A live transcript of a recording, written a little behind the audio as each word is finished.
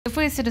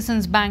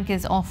Citizens Bank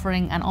is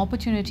offering an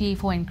opportunity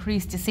for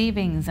increased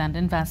savings and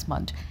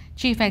investment.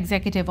 Chief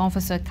Executive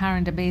Officer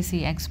Karen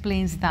Darbasie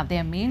explains that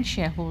their main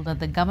shareholder,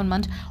 the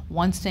government,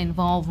 wants to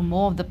involve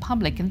more of the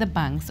public in the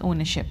bank's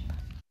ownership.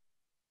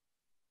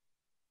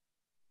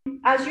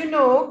 As you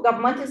know,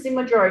 government is the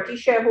majority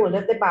shareholder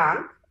of the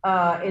bank.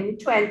 In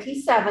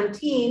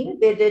 2017,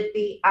 they did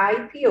the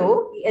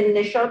IPO, the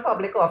initial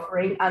public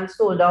offering, and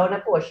sold down a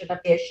portion of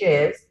their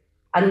shares.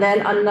 And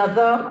then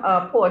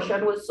another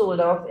portion was sold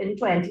off in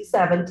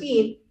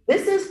 2017.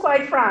 This is,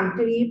 quite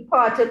frankly,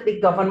 part of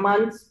the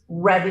government's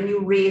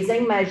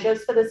revenue-raising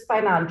measures for this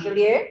financial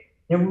year.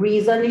 The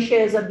reason the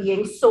shares are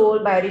being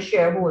sold by the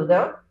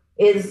shareholder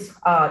is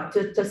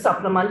to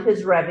supplement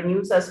his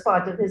revenues as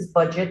part of his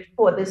budget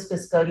for this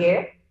fiscal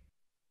year.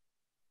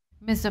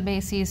 Ms.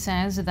 Darbasie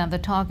says that the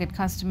target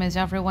customer is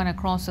everyone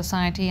across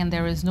society and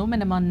there is no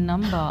minimum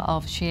number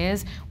of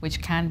shares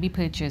which can be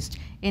purchased.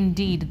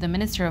 Indeed, the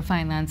Minister of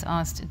Finance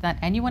asked that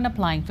anyone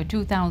applying for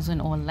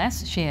 2,000 or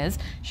less shares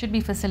should be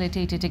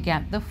facilitated to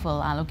get the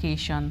full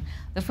allocation.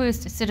 The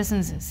First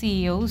Citizens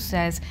CEO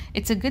says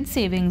it's a good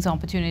savings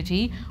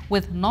opportunity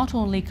with not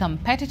only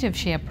competitive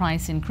share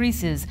price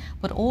increases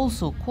but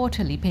also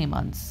quarterly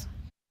payments.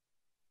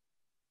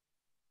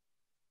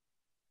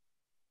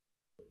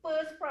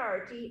 First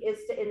priority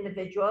is to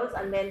individuals,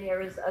 and then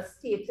there is a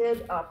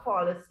stated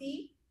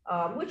policy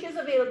which is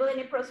available in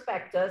the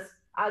prospectus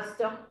as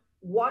to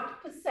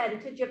what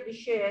percentage of the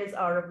shares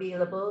are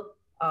available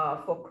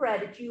for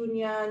credit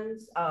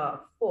unions,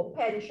 for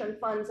pension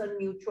funds and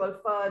mutual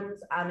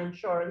funds and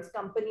insurance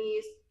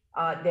companies.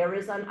 There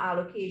is an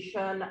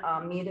allocation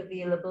made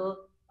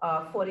available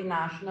for the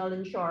National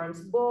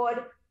Insurance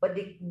Board, but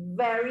the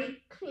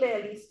very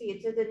clearly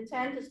stated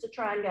intent is to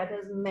try and get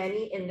as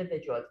many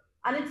individuals.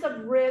 And it's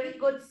a really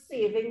good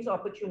savings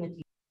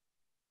opportunity.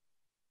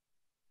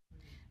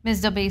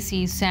 Ms.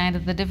 Darbasie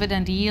said the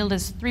dividend yield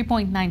is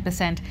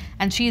 3.9%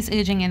 and she is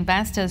urging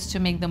investors to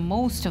make the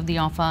most of the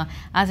offer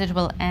as it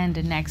will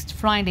end next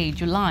Friday,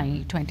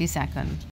 July 22nd.